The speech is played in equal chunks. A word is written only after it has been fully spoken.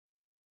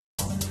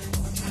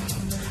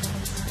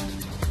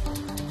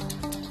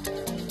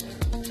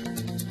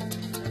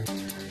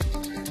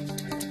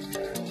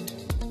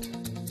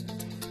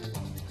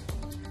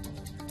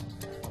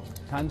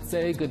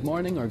Kansei, good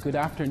morning or good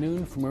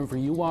afternoon from wherever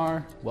you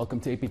are. Welcome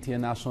to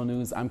APTN National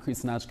News. I'm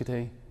Creeson,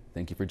 Agecoutay.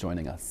 Thank you for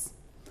joining us.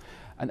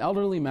 An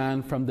elderly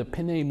man from the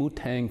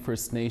Pinaymootang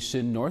First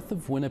Nation north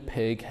of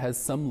Winnipeg has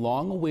some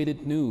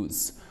long-awaited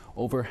news.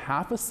 Over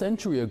half a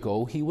century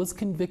ago, he was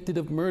convicted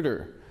of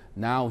murder.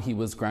 Now he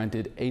was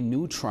granted a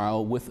new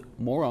trial. With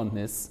more on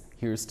this,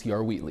 here's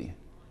T.R. Wheatley.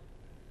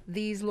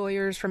 These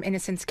lawyers from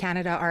Innocence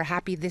Canada are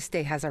happy this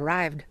day has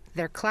arrived.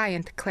 Their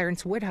client,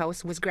 Clarence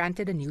Woodhouse, was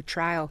granted a new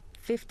trial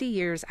 50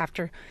 years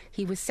after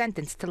he was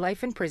sentenced to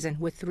life in prison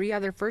with 3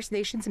 other First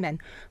Nations men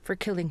for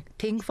killing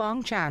Ting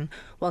Fong Chan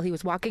while he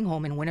was walking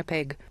home in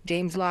Winnipeg.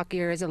 James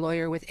Lockyer is a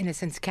lawyer with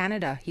Innocence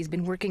Canada. He's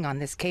been working on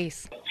this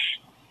case.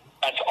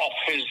 That's off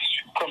his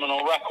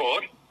criminal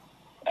record,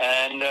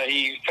 and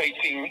he's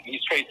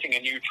facing a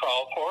new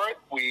trial for it.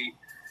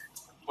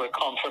 We're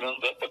confident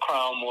that the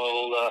Crown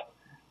will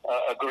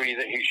agree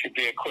that he should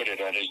be acquitted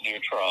at his new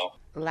trial.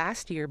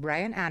 Last year,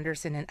 Brian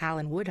Anderson and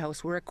Alan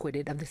Woodhouse were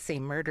acquitted of the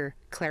same murder.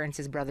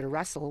 Clarence's brother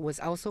Russell was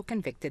also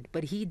convicted,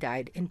 but he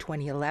died in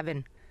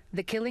 2011.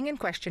 The killing in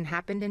question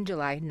happened in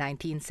July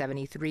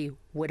 1973.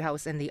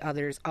 Woodhouse and the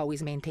others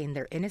always maintained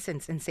their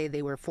innocence and say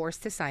they were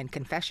forced to sign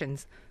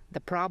confessions. The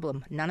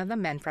problem, none of the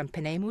men from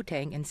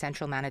Pinaymootang in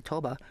central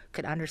Manitoba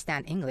could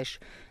understand English,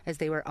 as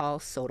they were all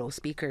Saulteaux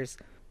speakers.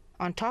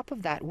 On top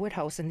of that,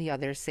 Woodhouse and the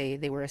others say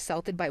they were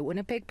assaulted by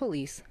Winnipeg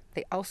police.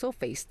 They also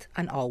faced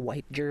an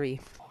all-white jury.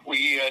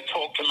 We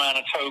talked to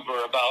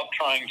Manitoba about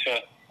trying to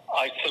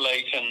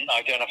isolate and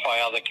identify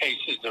other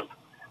cases of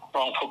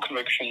wrongful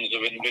convictions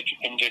of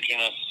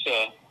Indigenous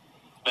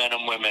men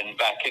and women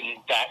back in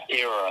that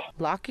era.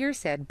 Lockyer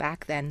said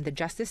back then the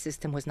justice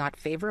system was not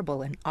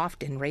favorable and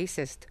often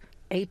racist.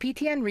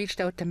 APTN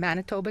reached out to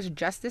Manitoba's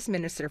Justice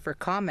Minister for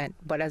comment,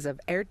 but as of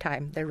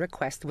airtime, their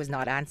request was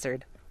not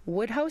answered.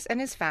 Woodhouse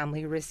and his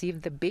family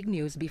received the big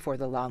news before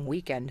the long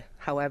weekend.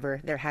 However,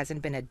 there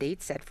hasn't been a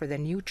date set for the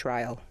new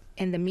trial.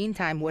 In the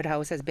meantime,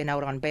 Woodhouse has been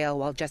out on bail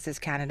while Justice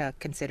Canada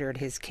considered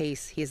his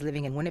case. He is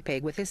living in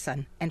Winnipeg with his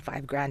son and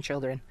 5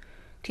 grandchildren.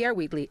 T.R.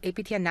 Wheatley,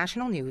 APTN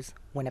National News,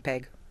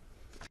 Winnipeg.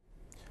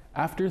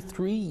 After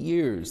 3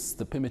 years,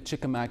 the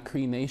Pinaymootang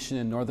Cree Nation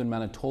in northern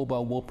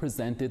Manitoba will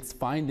present its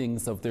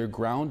findings of their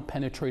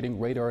ground-penetrating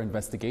radar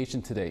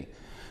investigation today.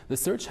 The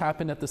search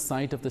happened at the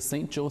site of the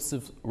St.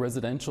 Joseph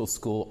Residential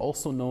School,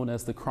 also known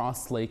as the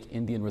Cross Lake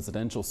Indian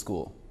Residential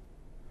School.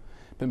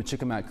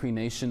 Pinaymootang Cree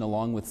Nation,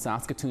 along with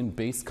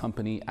Saskatoon-based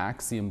company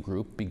Axiom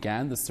Group,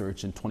 began the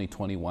search in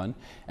 2021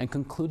 and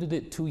concluded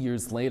it 2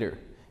 years later.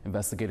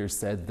 Investigators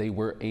said they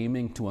were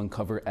aiming to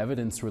uncover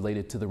evidence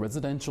related to the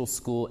residential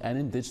school and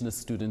Indigenous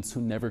students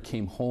who never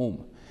came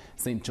home.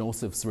 St.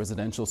 Joseph's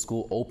Residential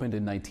School opened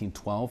in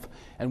 1912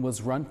 and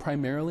was run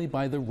primarily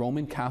by the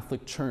Roman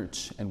Catholic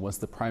Church and was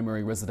the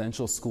primary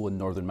residential school in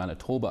northern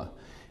Manitoba.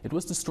 It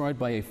was destroyed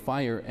by a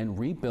fire and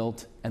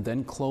rebuilt and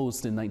then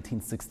closed in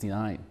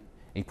 1969.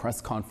 A press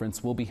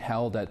conference will be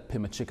held at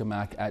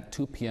Pinaymootang at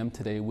 2 p.m.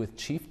 today with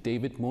Chief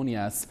David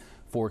Monias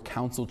for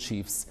council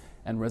chiefs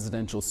and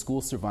residential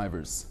school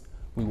survivors.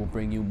 We will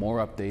bring you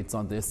more updates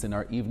on this in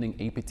our evening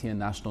APTN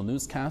National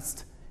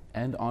Newscast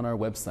and on our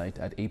website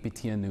at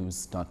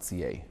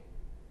aptnnews.ca.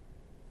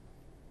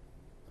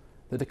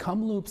 The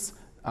Tk'emlúps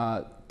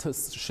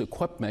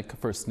Secwepemc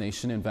First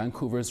Nation in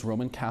Vancouver's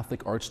Roman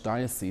Catholic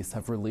Archdiocese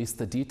have released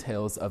the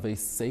details of a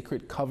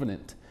sacred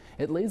covenant.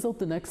 It lays out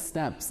the next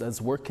steps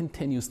as work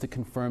continues to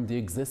confirm the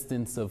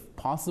existence of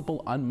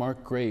possible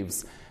unmarked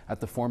graves at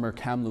the former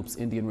Kamloops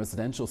Indian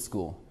Residential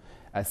School.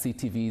 As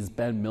CTV's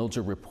Ben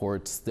Milger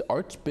reports, the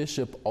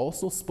Archbishop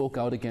also spoke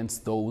out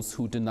against those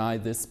who deny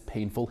this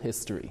painful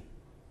history.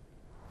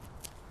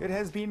 It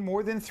has been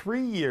more than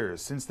 3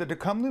 years since the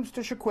Tk'emlúps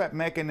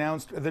Secwepemc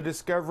announced the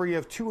discovery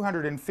of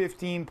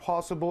 215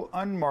 possible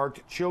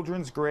unmarked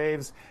children's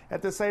graves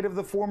at the site of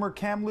the former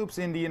Kamloops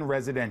Indian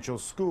Residential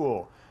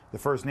School. The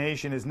First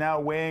Nation is now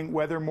weighing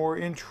whether more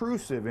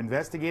intrusive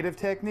investigative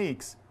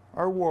techniques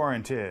are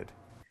warranted.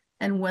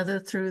 And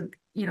whether through,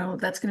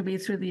 that's going to be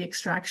through the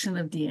extraction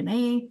of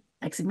DNA,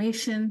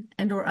 exhumation,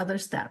 and or other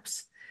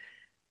steps.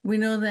 We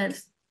know that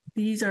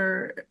these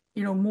are,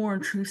 more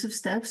intrusive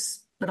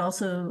steps, but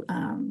also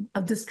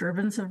a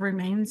disturbance of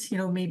remains,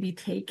 may be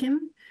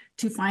taken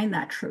to find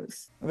that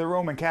truth. The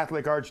Roman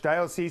Catholic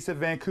Archdiocese of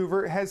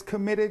Vancouver has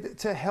committed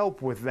to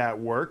help with that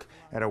work.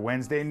 At a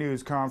Wednesday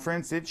news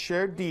conference, it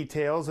shared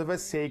details of a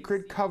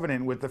sacred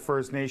covenant with the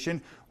First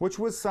Nation, which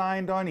was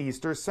signed on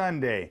Easter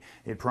Sunday.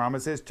 It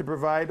promises to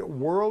provide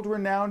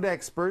world-renowned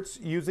experts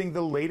using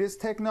the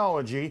latest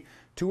technology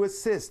to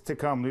assist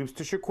Tk'emlúps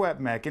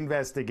Secwepemc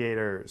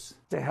investigators.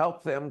 To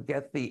help them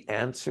get the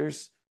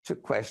answers to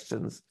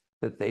questions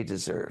that they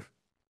deserve.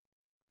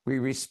 We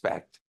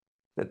respect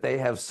that they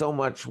have so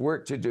much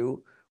work to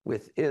do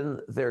within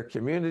their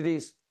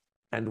communities,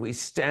 and we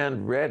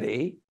stand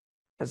ready,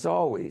 as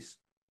always,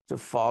 to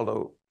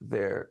follow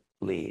their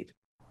lead.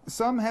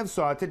 Some have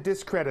sought to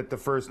discredit the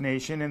First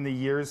Nation in the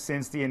years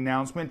since the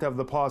announcement of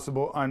the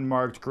possible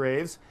unmarked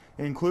graves,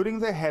 including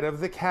the head of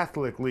the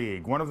Catholic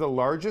League, one of the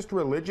largest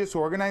religious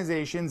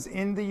organizations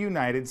in the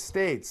United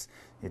States.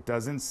 It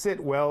doesn't sit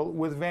well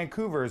with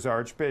Vancouver's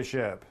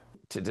Archbishop.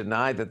 To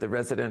deny that the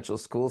residential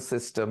school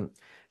system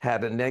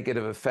had a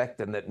negative effect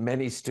and that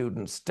many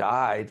students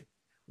died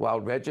while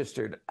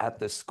registered at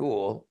the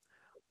school,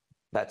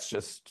 that's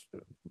just,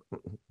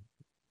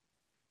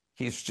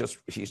 he's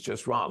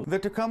just wrong. The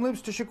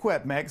Tecumloops to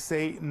Secwepemc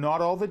say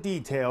not all the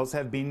details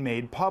have been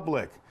made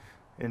public,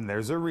 and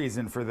there's a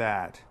reason for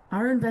that.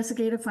 Our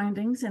investigative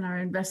findings and our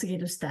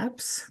investigative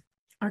steps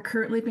are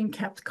currently being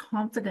kept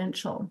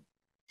confidential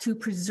to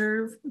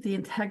preserve the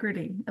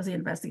integrity of the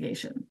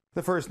investigation.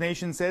 The First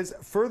Nation says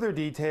further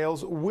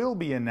details will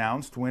be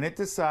announced when it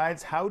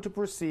decides how to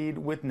proceed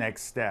with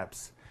next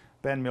steps.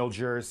 Ben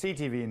Milger,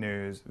 CTV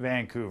News,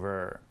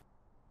 Vancouver.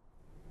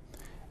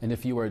 And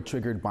if you are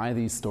triggered by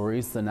these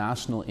stories, the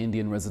National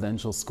Indian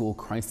Residential School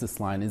Crisis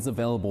Line is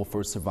available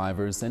for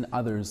survivors and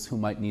others who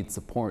might need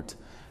support.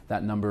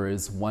 That number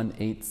is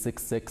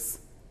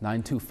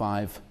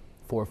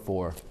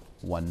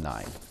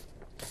 1-866-925-4419.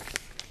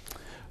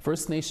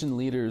 First Nation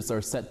leaders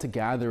are set to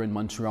gather in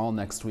Montreal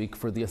next week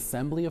for the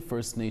Assembly of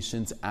First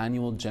Nations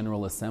Annual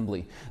General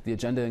Assembly. The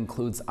agenda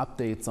includes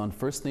updates on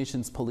First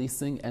Nations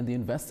policing and the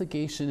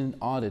investigation and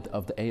audit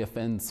of the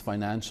AFN's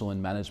financial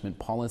and management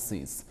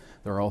policies.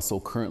 There are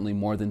also currently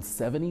more than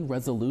 70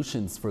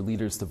 resolutions for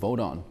leaders to vote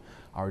on.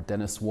 Our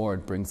Dennis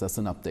Ward brings us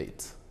an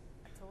update.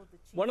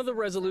 One of the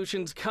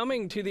resolutions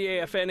coming to the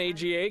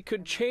AFN-AGA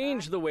could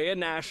change the way a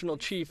national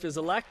chief is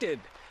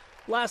elected.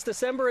 Last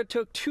December, it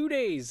took 2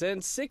 days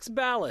and 6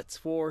 ballots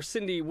for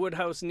Cindy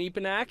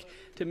Woodhouse-Nepenak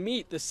to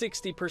meet the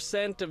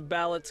 60% of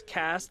ballots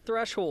cast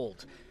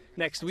threshold.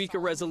 Next week, a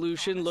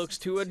resolution looks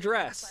to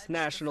address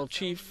national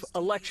chief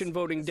election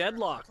voting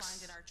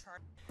deadlocks.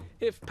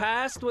 If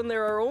passed, when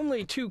there are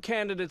only 2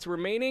 candidates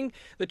remaining,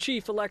 the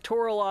chief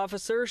electoral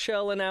officer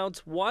shall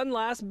announce one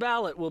last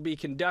ballot will be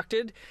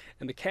conducted,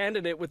 and the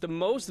candidate with the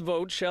most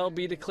votes shall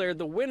be declared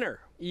the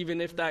winner,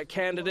 even if that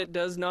candidate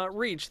does not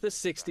reach the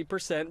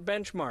 60%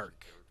 benchmark.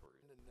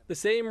 The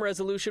same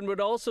resolution would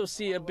also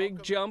see a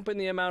big jump in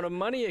the amount of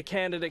money a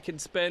candidate can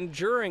spend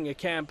during a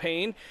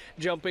campaign,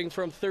 jumping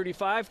from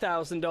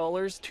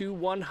 $35,000 to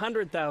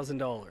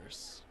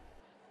 $100,000.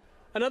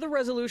 Another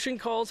resolution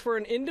calls for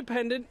an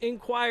independent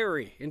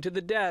inquiry into the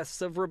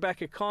deaths of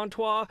Rebecca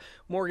Contois,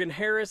 Morgan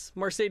Harris,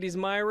 Mercedes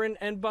Myron,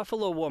 and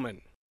Buffalo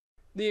Woman.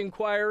 The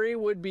inquiry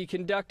would be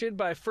conducted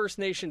by First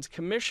Nations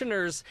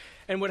commissioners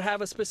and would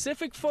have a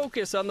specific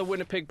focus on the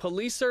Winnipeg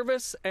Police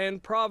Service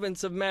and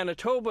Province of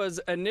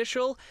Manitoba's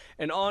initial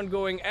and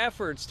ongoing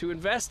efforts to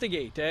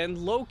investigate and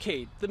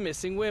locate the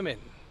missing women.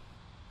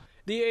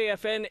 The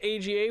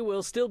AFN-AGA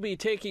will still be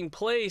taking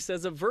place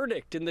as a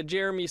verdict in the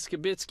Jeremy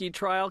Skibitsky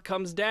trial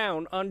comes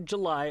down on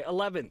July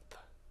 11th.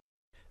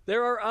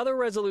 There are other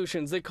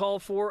resolutions that call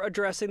for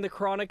addressing the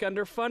chronic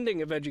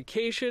underfunding of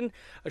education,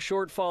 a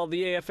shortfall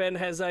the AFN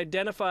has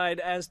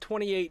identified as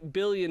 $28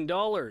 billion,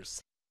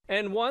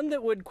 and one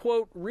that would,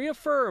 quote,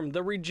 reaffirm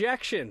the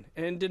rejection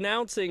and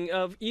denouncing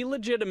of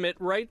illegitimate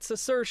rights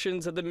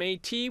assertions of the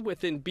Métis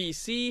within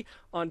BC,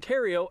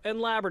 Ontario, and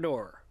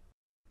Labrador.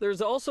 There's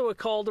also a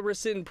call to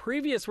rescind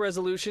previous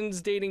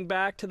resolutions dating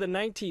back to the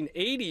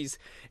 1980s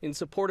in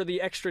support of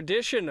the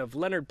extradition of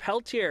Leonard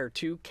Peltier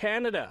to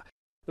Canada.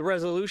 The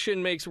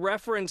resolution makes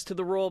reference to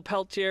the role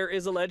Peltier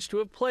is alleged to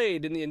have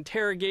played in the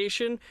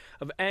interrogation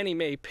of Annie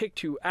Mae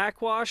Pictou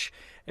Aquash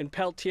and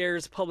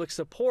Peltier's public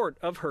support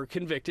of her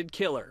convicted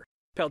killer.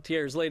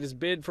 Peltier's latest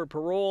bid for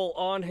parole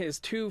on his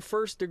 2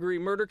 first-degree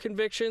murder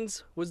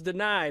convictions was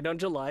denied on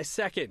July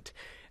 2nd.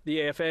 The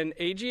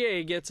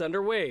AFN-AGA gets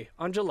underway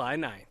on July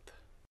 9th.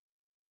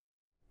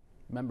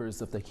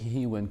 Members of the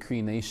Kihiwin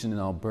Cree Nation in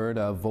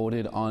Alberta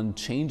voted on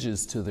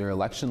changes to their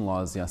election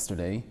laws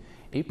yesterday.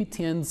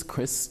 APTN's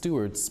Chris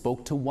Stewart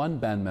spoke to one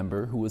band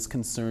member who was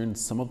concerned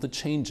some of the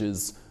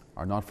changes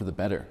are not for the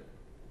better.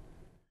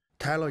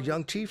 Tyler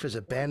Youngchief is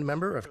a band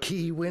member of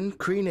Kihiwin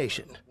Cree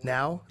Nation,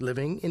 now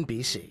living in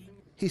BC.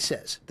 He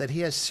says that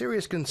he has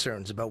serious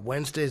concerns about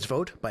Wednesday's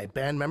vote by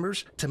band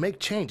members to make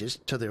changes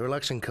to their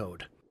election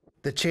code.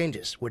 The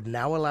changes would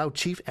now allow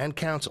chief and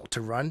council to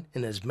run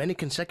in as many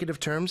consecutive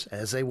terms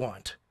as they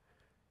want.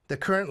 The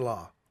current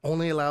law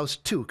only allows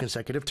 2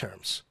 consecutive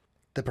terms.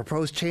 The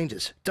proposed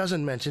changes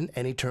doesn't mention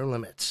any term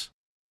limits.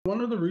 One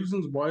of the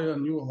reasons why a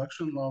new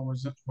election law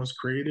was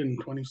created in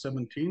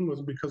 2017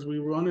 was because we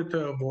wanted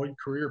to avoid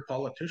career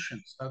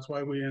politicians. That's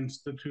why we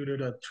instituted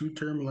a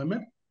 2-term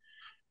limit.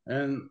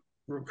 And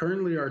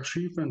currently our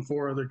chief and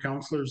 4 other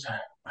councillors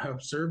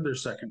have served their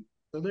second.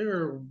 So they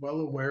are well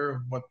aware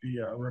of what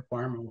the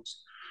requirement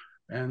was.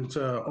 And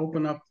to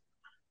open up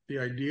the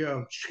idea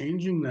of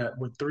changing that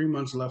with 3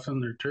 months left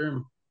in their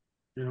term,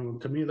 you know,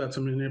 to me, that's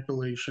a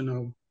manipulation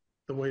of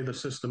the way the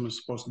system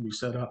is supposed to be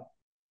set up.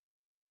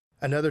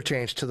 Another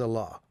change to the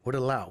law would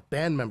allow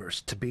band members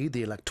to be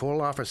the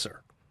electoral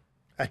officer.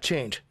 A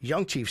change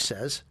Youngchief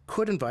says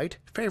could invite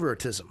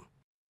favoritism.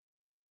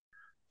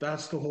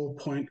 that's the whole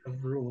point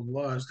of rule of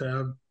law, is to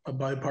have a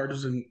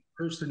bipartisan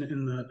person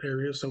in that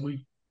area, so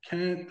we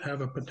can't have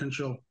a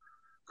potential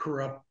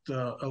corrupt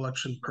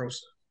election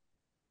process.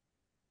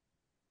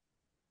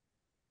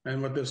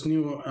 And with this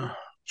new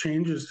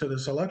changes to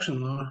this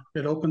election law,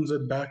 it opens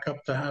it back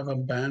up to have a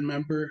band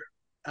member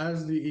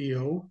as the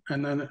EO,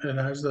 and then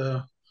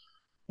it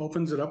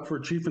opens it up for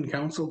chief and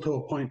council to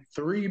appoint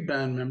 3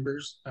 band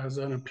members as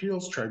an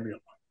appeals tribunal.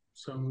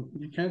 So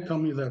you can't tell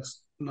me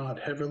that's not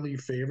heavily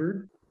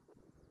favored.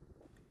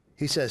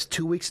 He says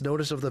 2 weeks'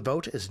 notice of the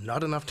vote is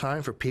not enough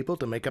time for people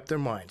to make up their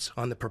minds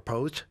on the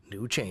proposed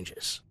new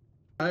changes.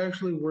 I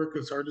actually work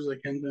as hard as I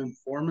can to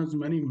inform as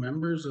many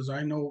members as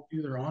I know,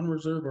 either on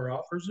reserve or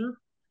off reserve,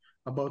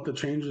 about the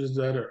changes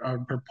that are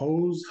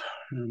proposed.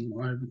 And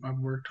I've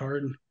worked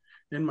hard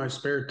in my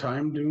spare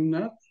time doing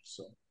that,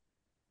 so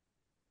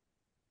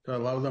to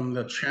allow them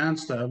the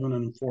chance to have an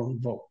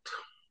informed vote.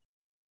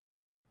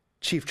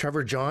 Chief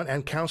Trevor John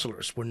and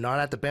councillors were not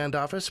at the band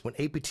office when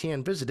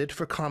APTN visited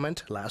for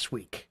comment last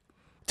week.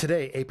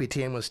 Today,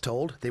 APTN was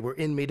told they were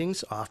in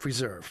meetings off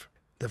reserve.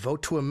 The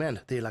vote to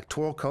amend the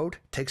Electoral Code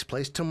takes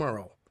place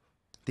tomorrow.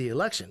 The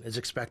election is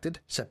expected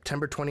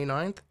September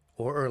 29th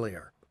or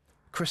earlier.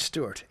 Chris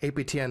Stewart,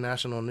 APTN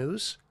National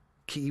News,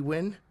 Key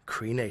Win,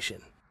 Cree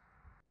Nation.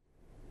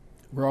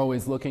 We're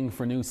always looking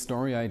for new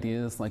story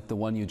ideas like the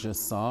one you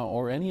just saw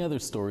or any other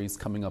stories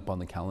coming up on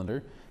the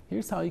calendar.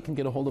 Here's how you can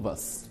get a hold of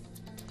us.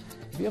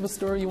 If you have a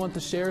story you want to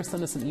share,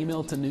 send us an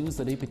email to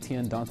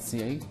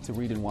news@aptn.ca. To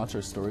read and watch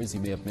our stories you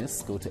may have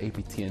missed, go to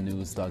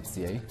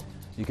aptnnews.ca.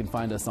 You can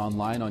find us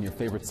online on your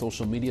favorite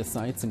social media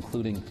sites,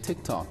 including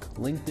TikTok,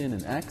 LinkedIn,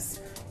 and X.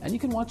 And you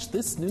can watch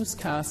this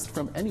newscast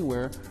from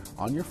anywhere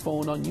on your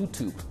phone on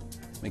YouTube.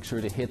 Make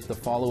sure to hit the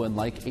follow and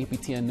like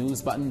APTN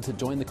News button to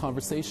join the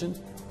conversation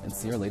and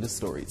see our latest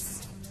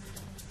stories.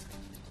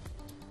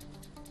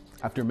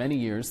 After many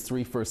years,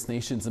 3 First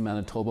Nations in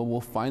Manitoba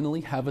will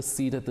finally have a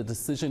seat at the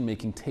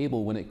decision-making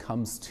table when it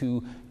comes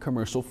to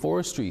commercial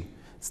forestry.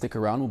 Stick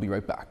around, we'll be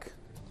right back.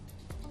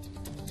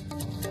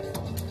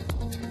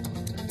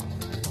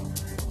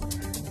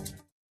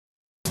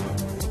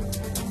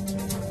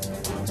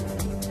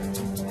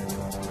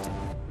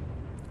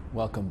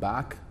 Welcome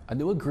back. A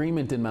new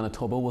agreement in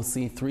Manitoba will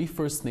see 3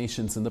 First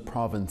Nations in the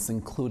province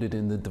included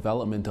in the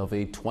development of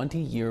a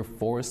 20-year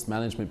forest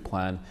management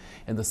plan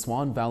in the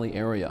Swan Valley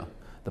area.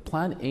 The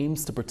plan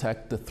aims to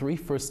protect the 3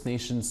 First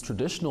Nations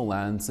traditional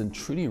lands and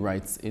treaty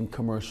rights in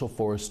commercial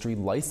forestry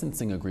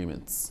licensing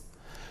agreements.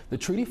 The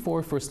Treaty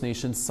 4 First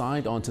Nations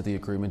signed onto the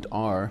agreement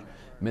are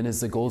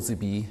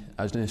Minizigolzibi,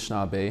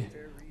 Agecoutay,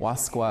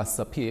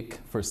 Waskwasapik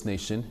First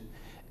Nation,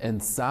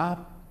 and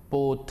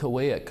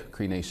Sapotawaic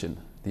Cree Nation.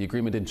 The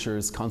agreement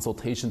ensures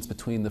consultations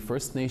between the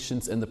First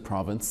Nations and the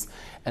province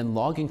and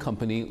logging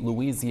company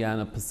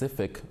Louisiana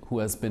Pacific, who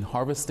has been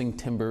harvesting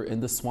timber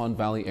in the Swan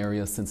Valley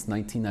area since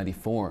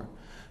 1994.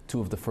 2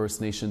 of the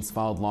First Nations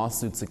filed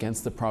lawsuits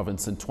against the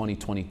province in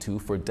 2022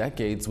 for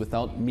decades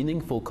without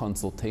meaningful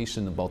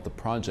consultation about the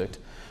project,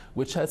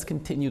 which has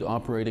continued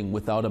operating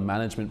without a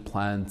management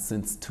plan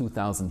since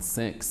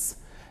 2006.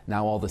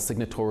 Now all the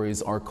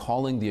signatories are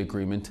calling the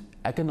agreement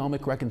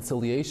economic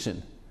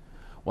reconciliation.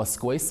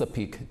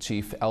 Waskwasapik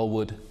Chief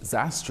Elwood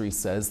Zastry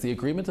says the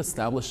agreement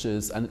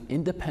establishes an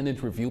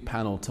independent review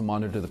panel to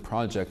monitor the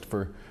project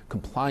for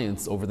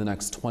compliance over the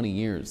next 20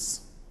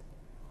 years.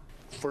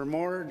 For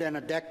more than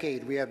a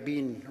decade, we have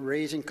been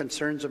raising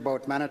concerns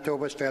about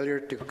Manitoba's failure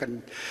to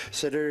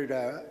consider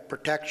the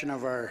protection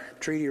of our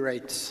treaty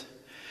rights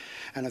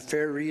and a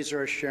fair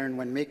resource sharing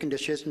when making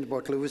decisions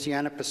about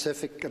Louisiana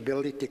Pacific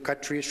ability to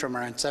cut trees from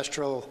our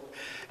ancestral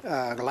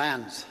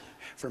lands.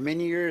 For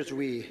many years,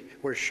 we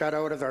were shut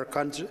out of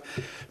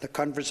the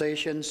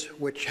conversations,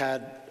 which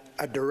had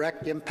a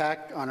direct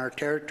impact on our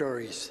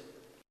territories.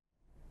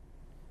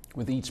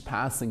 With each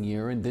passing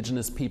year,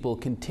 Indigenous people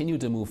continue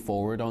to move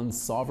forward on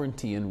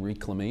sovereignty and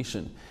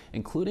reclamation,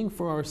 including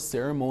for our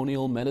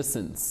ceremonial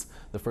medicines.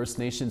 The First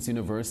Nations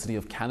University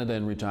of Canada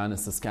in Regina,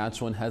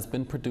 Saskatchewan has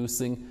been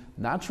producing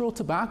natural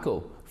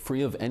tobacco,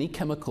 free of any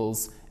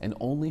chemicals and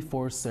only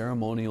for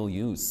ceremonial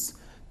use.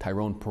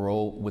 Tyrone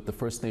Perot with the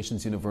First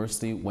Nations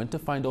University went to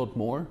find out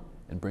more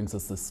and brings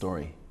us this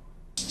story.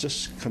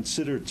 Just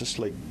consider it just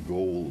like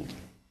gold.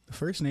 The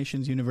First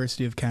Nations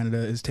University of Canada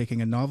is taking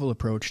a novel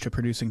approach to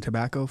producing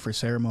tobacco for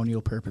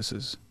ceremonial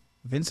purposes.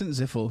 Vincent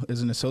Ziffel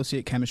is an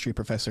associate chemistry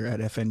professor at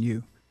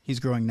FNU. He's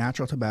growing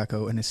natural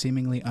tobacco in a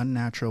seemingly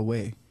unnatural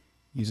way,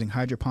 using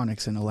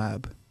hydroponics in a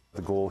lab.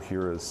 The goal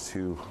here is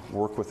to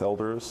work with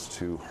elders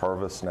to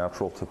harvest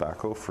natural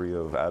tobacco free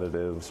of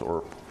additives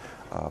or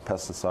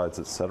pesticides,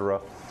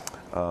 etc.,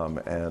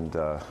 and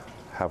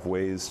have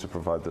ways to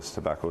provide this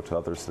tobacco to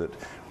others that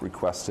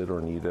request it or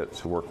need it,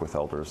 to work with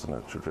elders in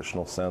a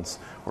traditional sense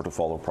or to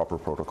follow proper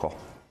protocol.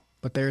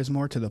 But there is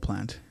more to the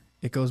plant.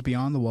 It goes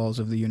beyond the walls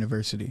of the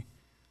university.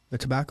 The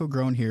tobacco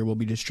grown here will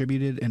be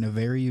distributed in a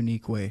very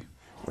unique way.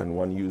 When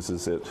one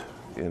uses it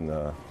in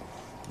a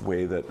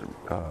way that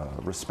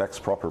respects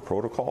proper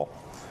protocol,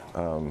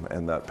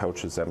 and that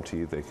pouch is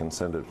empty, they can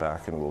send it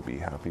back and we'll be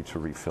happy to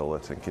refill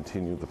it and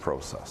continue the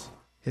process.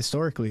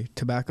 Historically,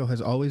 tobacco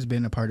has always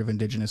been a part of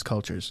Indigenous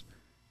cultures.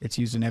 It's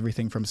used in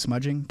everything from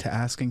smudging to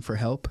asking for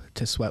help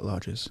to sweat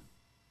lodges.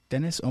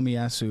 Dennis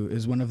Omiyasu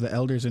is one of the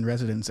elders in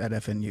residence at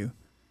FNU.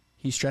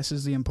 He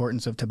stresses the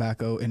importance of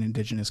tobacco in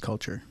Indigenous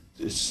culture.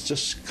 It's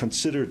just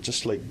considered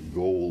just like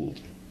gold,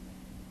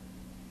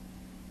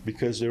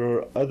 because there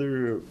are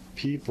other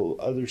people,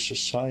 other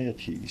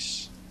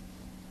societies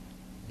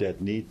that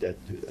need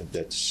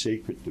that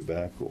sacred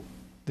tobacco.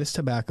 This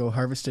tobacco,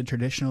 harvested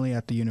traditionally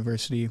at the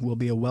university, will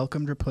be a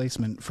welcomed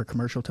replacement for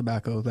commercial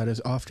tobacco that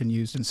is often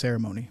used in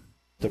ceremony.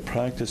 The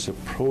practice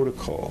of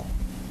protocol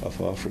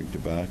of offering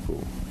tobacco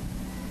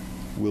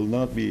will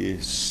not be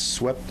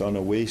swept on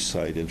a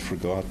wayside and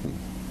forgotten,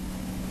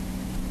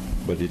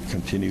 but it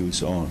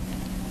continues on,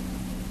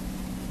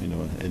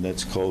 and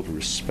that's called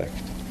respect.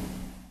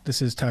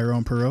 This is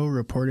Tyrone Perot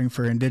reporting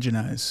for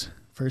Indigenize,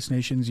 First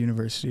Nations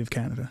University of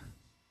Canada.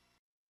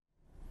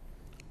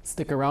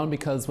 Stick around,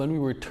 because when we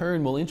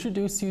return, we'll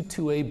introduce you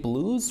to a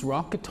blues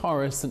rock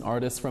guitarist and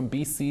artist from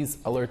BC's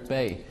Alert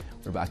Bay.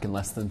 We're back in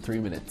less than 3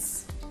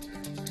 minutes.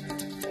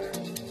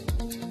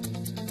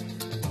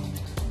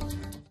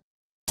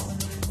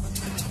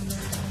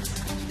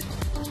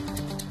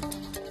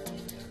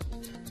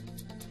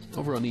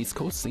 Over on the East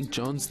Coast, St.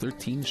 John's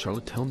 13,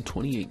 Charlottetown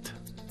 28.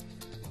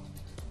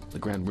 The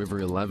Grand River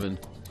 11,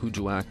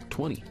 Hujuac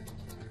 20.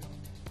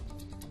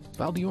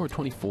 Val-d'Or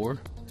 24,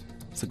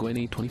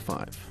 Saguenay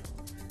 25.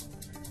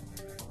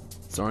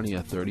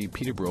 Sarnia 30,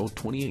 Peterborough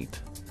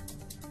 28.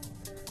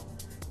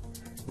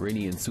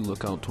 Rainy and Sioux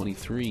Lookout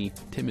 23,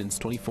 Timmins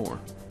 24.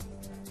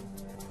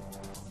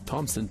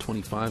 Thompson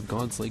 25,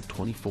 God's Lake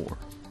 24.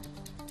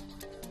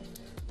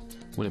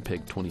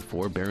 Winnipeg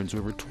 24, Barons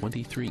River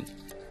 23.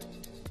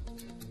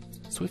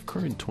 Swift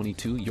Current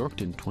 22,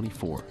 Yorkton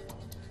 24.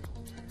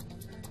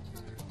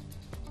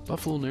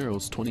 Buffalo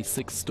Narrows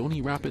 26,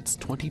 Stony Rapids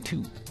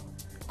 22.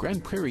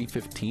 Grand Prairie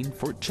 15,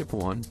 Fort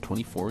Chipewyan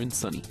 24 and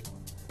sunny.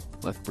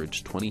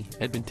 Lethbridge 20,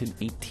 Edmonton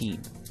 18.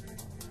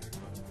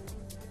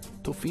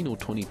 Tofino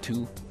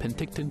 22,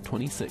 Penticton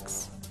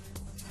 26.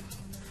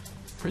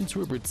 Prince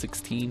Rupert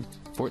 16,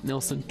 Fort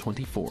Nelson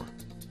 24.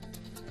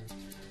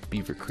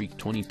 Beaver Creek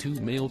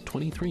 22, Mayo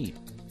 23.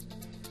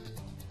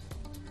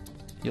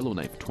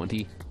 Yellowknife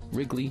 20,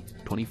 Wrigley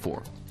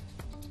 24.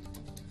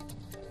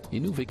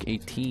 Inuvik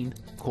 18,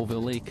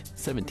 Colville Lake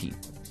 17.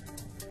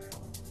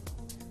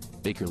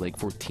 Baker Lake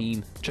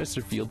 14,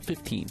 Chesterfield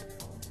 15.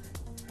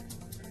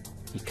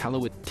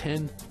 Iqaluit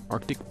 10,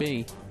 Arctic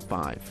Bay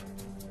 5.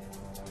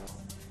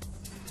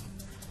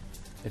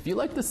 If you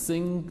like to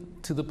sing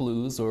to the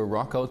blues or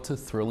rock out to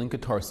thrilling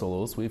guitar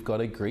solos, we've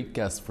got a great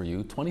guest for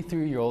you.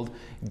 23-year-old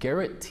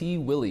Garrett T.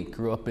 Willey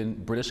grew up in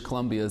British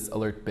Columbia's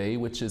Alert Bay,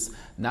 which is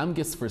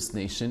Namgis First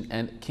Nation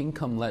and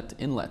Kinkumlet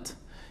Inlet.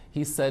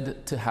 He's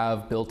said to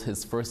have built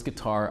his first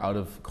guitar out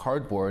of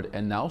cardboard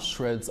and now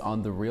shreds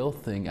on the real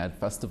thing at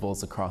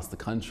festivals across the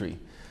country.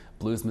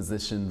 Blues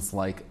musicians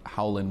like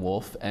Howlin'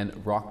 Wolf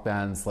and rock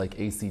bands like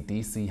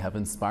AC/DC have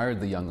inspired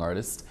the young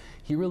artist.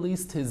 He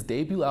released his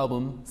debut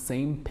album,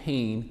 Same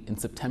Pain, in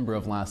September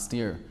of last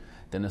year.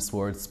 Dennis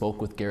Ward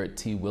spoke with Garrett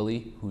T.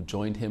 Willey, who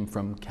joined him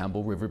from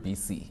Campbell River,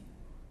 BC.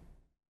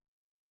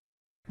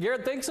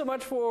 Garrett, thanks so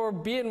much for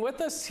being with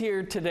us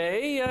here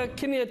today.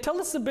 Can you tell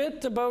us a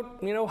bit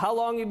about, how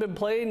long you've been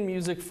playing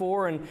music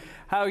for and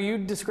how you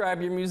describe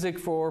your music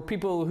for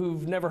people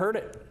who've never heard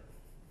it?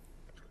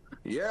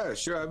 Yeah,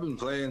 sure. I've been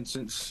playing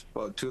since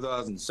about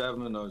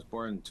 2007. I was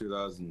born in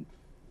 2000.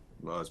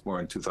 Well, I was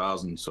born in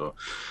 2000, so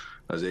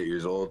I was 8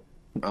 years old.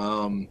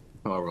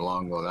 However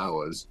long ago that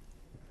was.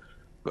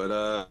 But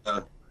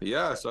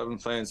yeah, so I've been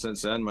playing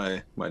since then.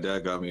 My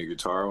dad got me a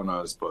guitar when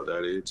I was about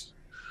that age,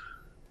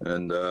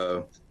 and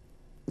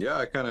yeah,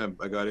 I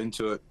got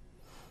into it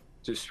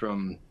just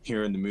from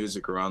hearing the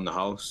music around the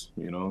house.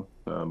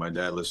 My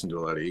dad listened to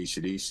a lot of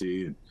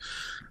AC/DC and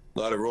a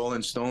lot of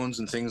Rolling Stones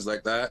and things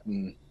like that,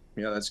 and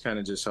yeah, that's kind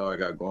of just how I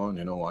got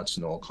going,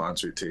 watching old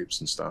concert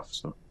tapes and stuff.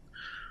 So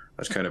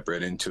I was kind of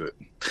bred into it.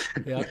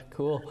 Yeah,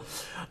 cool.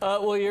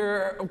 Well,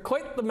 you're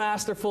quite the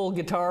masterful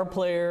guitar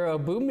player, a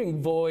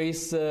booming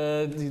voice.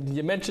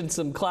 You mentioned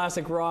some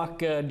classic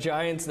rock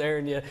giants there,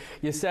 and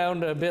you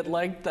sound a bit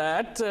like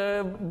that.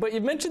 But you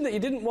mentioned that you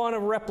didn't want to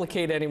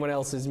replicate anyone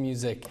else's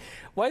music.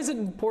 Why is it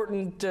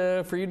important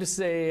for you to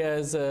say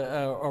as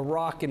a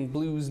rock and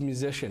blues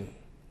musician?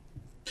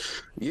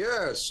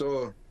 Yeah,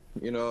 so,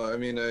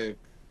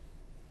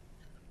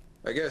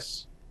 I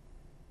guess,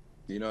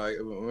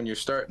 when you're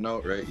starting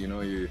out, right,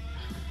 you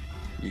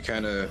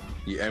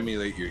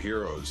emulate your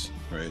heroes,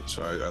 right?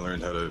 So I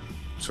learned how to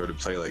sort of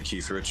play like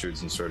Keith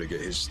Richards and sort of get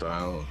his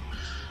style.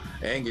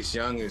 Angus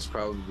Young is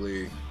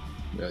probably,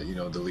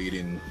 the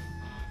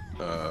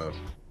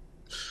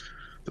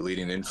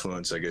leading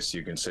influence, I guess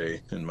you can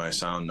say, in my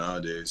sound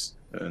nowadays.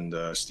 And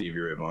Stevie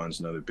Ray Vaughan's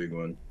another big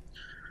one.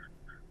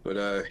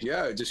 But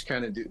yeah, I just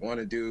kind of want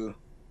to do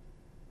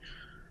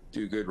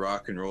good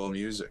rock and roll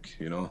music,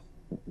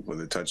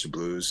 with a touch of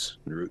blues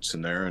roots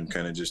in there, and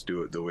kind of just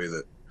do it the way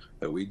that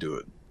we do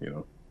it, you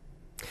know.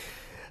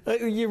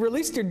 You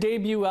released your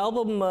debut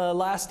album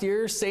last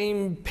year,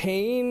 Same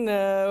Pain.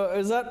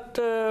 Is that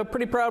a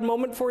pretty proud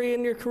moment for you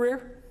in your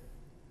career?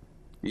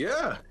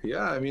 Yeah.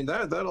 I mean,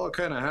 that all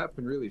kind of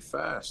happened really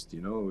fast,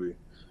 you know.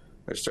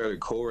 I started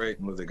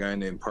co-writing with a guy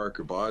named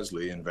Parker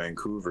Bosley in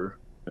Vancouver,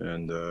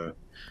 and it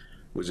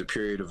was a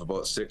period of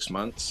about 6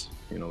 months.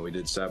 You know, we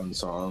did 7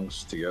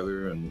 songs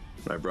together, and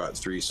I brought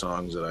 3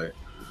 songs that I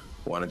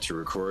wanted to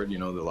record, you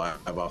know, the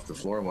live off the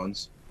floor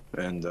ones.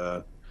 And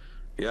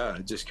yeah,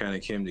 it just kind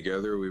of came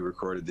together. We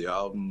recorded the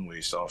album,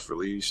 we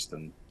self-released,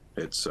 and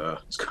it's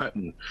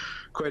gotten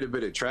quite a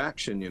bit of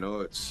traction, you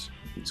know. It's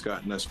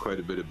gotten us quite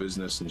a bit of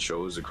business and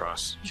shows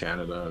across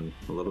Canada and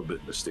a little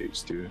bit in the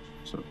States too.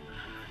 So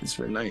it's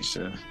been nice,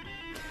 yeah.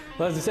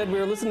 Well, as I said, we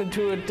were listening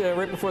to it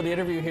right before the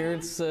interview here.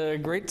 It's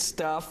great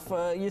stuff.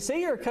 You say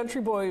you're a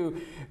country boy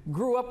who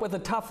grew up with a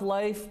tough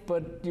life,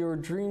 but your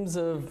dreams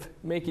of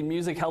making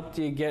music helped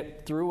you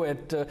get through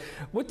it.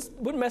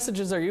 What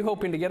messages are you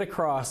hoping to get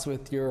across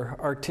with your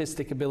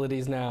artistic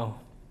abilities now?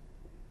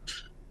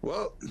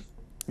 Well,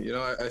 you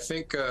know, I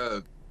think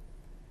the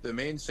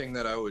main thing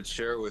that I would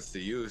share with the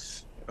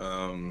youth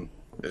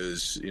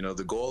is, you know,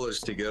 the goal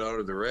is to get out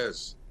of the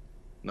res,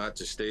 not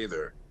to stay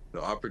there.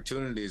 The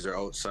opportunities are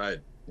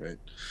outside, right?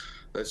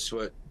 That's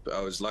what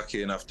I was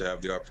lucky enough to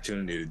have the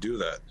opportunity to do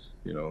that,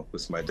 you know,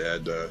 with my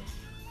dad,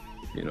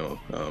 you know,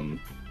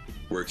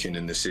 working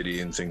in the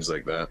city and things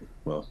like that.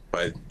 Well,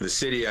 by the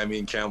city, I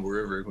mean Campbell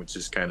River, which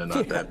is kind of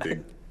not that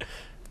big.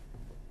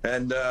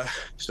 And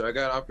so I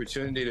got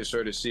opportunity to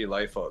sort of see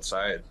life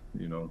outside,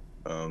 you know,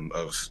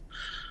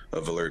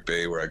 of Alert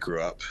Bay where I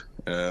grew up,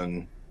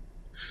 and,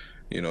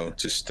 you know,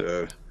 just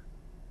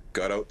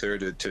got out there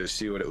to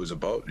see what it was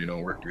about, you know,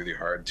 worked really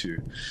hard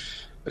to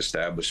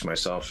establish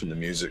myself in the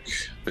music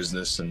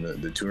business and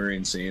the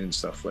touring scene and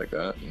stuff like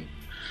that. And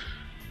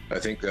I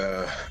think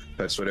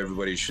that's what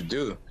everybody should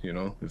do, you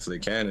know, if they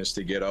can, is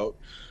to get out,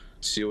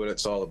 see what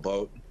it's all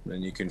about,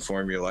 then you can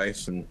form your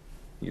life, and,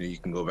 you know, you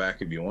can go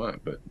back if you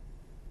want. But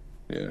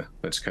yeah,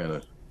 that's kind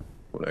of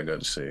what I got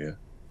to say,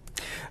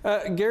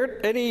 yeah.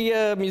 Garrett, any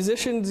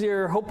musicians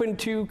you're hoping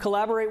to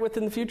collaborate with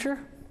in the future?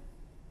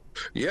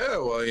 Yeah,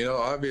 well, you know,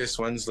 obvious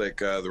ones like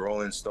the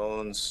Rolling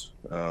Stones.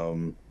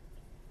 You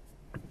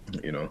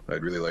know,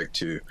 I'd really like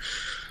to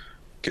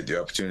get the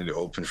opportunity to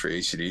open for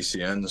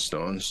AC/DC and the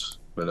Stones,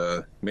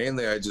 but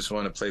mainly I just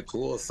want to play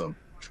pool with them.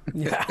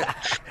 Yeah.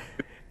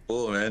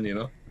 Pool, man, you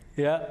know?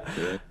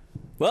 Yeah.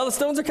 Well, the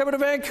Stones are coming to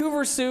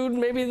Vancouver soon.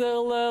 Maybe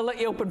they'll let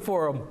you open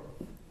for them.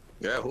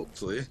 Yeah,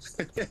 hopefully.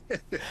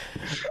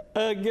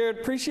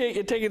 Garrett, appreciate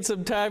you taking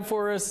some time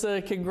for us.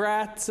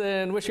 Congrats,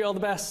 and wish you all the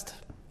best.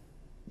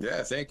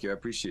 Yeah, thank you. I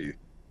appreciate you.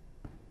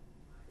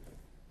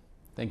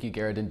 Thank you,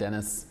 Garrett and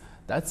Dennis.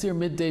 That's your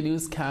midday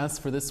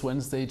newscast for this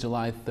Wednesday,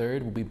 July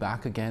 3rd. We'll be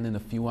back again in a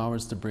few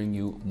hours to bring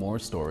you more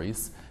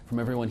stories. From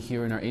everyone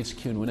here in our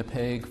HQ in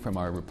Winnipeg, from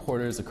our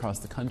reporters across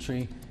the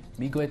country,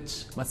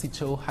 miigwech,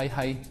 masicho, hi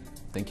hi.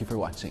 Thank you for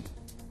watching.